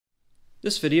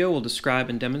This video will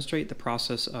describe and demonstrate the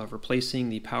process of replacing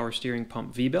the power steering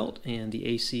pump V-belt and the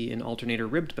AC and alternator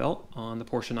ribbed belt on the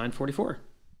Porsche 944.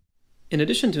 In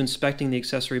addition to inspecting the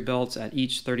accessory belts at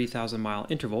each 30,000 mile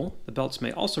interval, the belts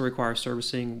may also require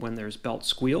servicing when there's belt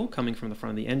squeal coming from the front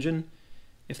of the engine,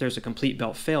 if there's a complete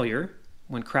belt failure,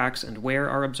 when cracks and wear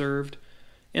are observed,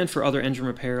 and for other engine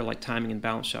repair like timing and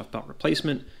balance shaft belt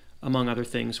replacement, among other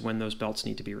things when those belts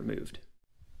need to be removed.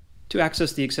 To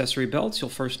access the accessory belts, you'll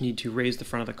first need to raise the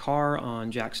front of the car on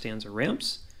jack stands or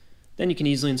ramps. Then you can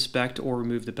easily inspect or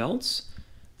remove the belts.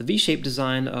 The V-shaped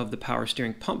design of the power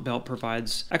steering pump belt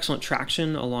provides excellent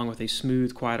traction along with a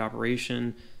smooth, quiet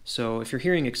operation. So if you're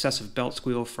hearing excessive belt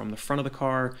squeal from the front of the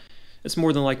car, it's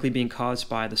more than likely being caused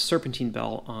by the serpentine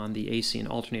belt on the AC and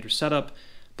alternator setup,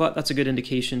 but that's a good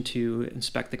indication to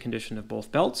inspect the condition of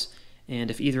both belts. And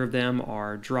if either of them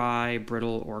are dry,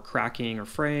 brittle, or cracking or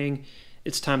fraying,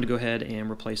 it's time to go ahead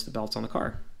and replace the belts on the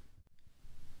car.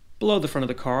 Below the front of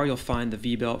the car, you'll find the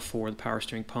V-belt for the power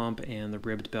steering pump and the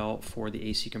ribbed belt for the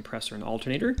AC compressor and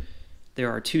alternator. There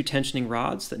are two tensioning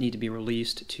rods that need to be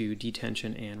released to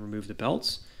detension and remove the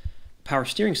belts. The power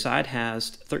steering side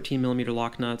has 13mm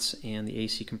lock nuts and the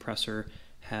AC compressor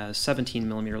has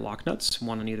 17mm lock nuts,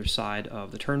 one on either side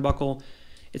of the turnbuckle.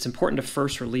 It's important to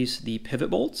first release the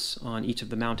pivot bolts on each of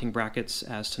the mounting brackets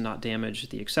as to not damage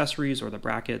the accessories or the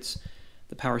brackets.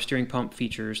 The power steering pump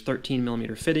features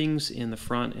 13mm fittings in the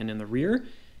front and in the rear,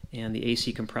 and the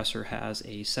AC compressor has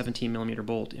a 17mm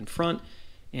bolt in front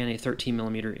and a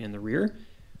 13mm in the rear.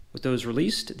 With those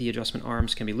released, the adjustment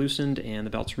arms can be loosened and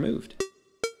the belts removed.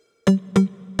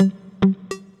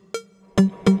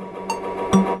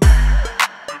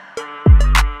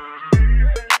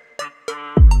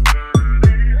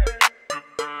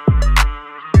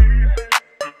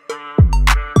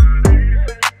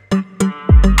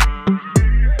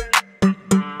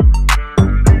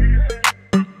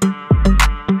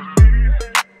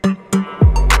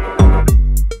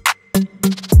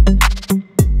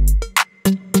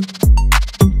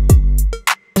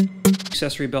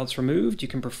 Accessory belts removed, you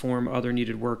can perform other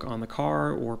needed work on the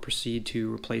car or proceed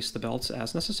to replace the belts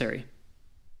as necessary.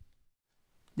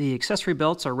 The accessory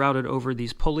belts are routed over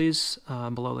these pulleys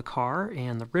below the car,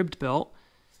 and the ribbed belt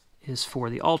is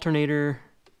for the alternator,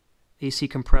 AC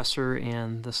compressor,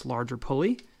 and this larger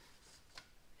pulley.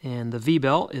 And the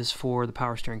V-belt is for the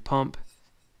power steering pump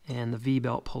and the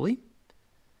V-belt pulley.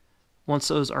 Once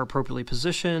those are appropriately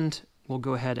positioned, we'll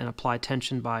go ahead and apply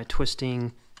tension by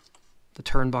twisting the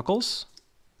turnbuckles.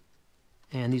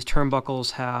 And these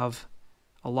turnbuckles have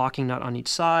a locking nut on each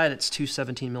side. It's two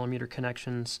 17mm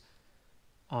connections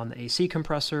on the AC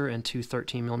compressor and two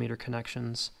 13mm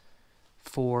connections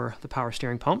for the power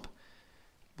steering pump.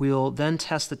 We'll then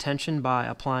test the tension by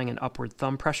applying an upward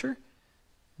thumb pressure.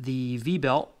 The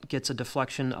V-belt gets a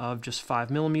deflection of just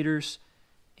 5mm,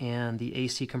 and the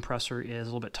AC compressor is a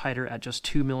little bit tighter at just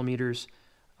 2mm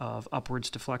of upwards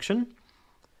deflection.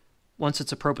 Once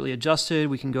it's appropriately adjusted,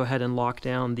 we can go ahead and lock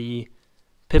down the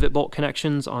pivot bolt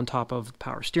connections on top of the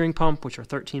power steering pump, which are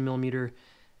 13mm,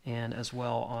 and as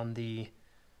well on the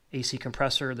AC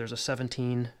compressor, there's a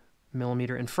 17mm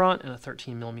in front and a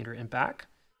 13mm in back.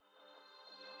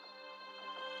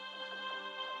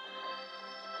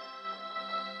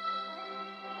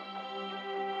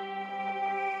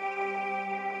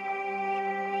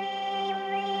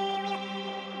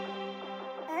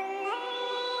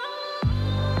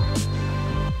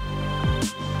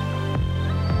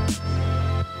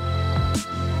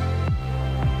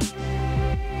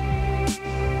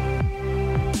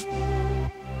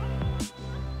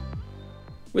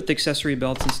 With the accessory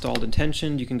belts installed and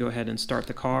tensioned, you can go ahead and start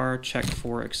the car, check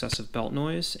for excessive belt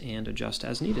noise, and adjust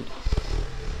as needed.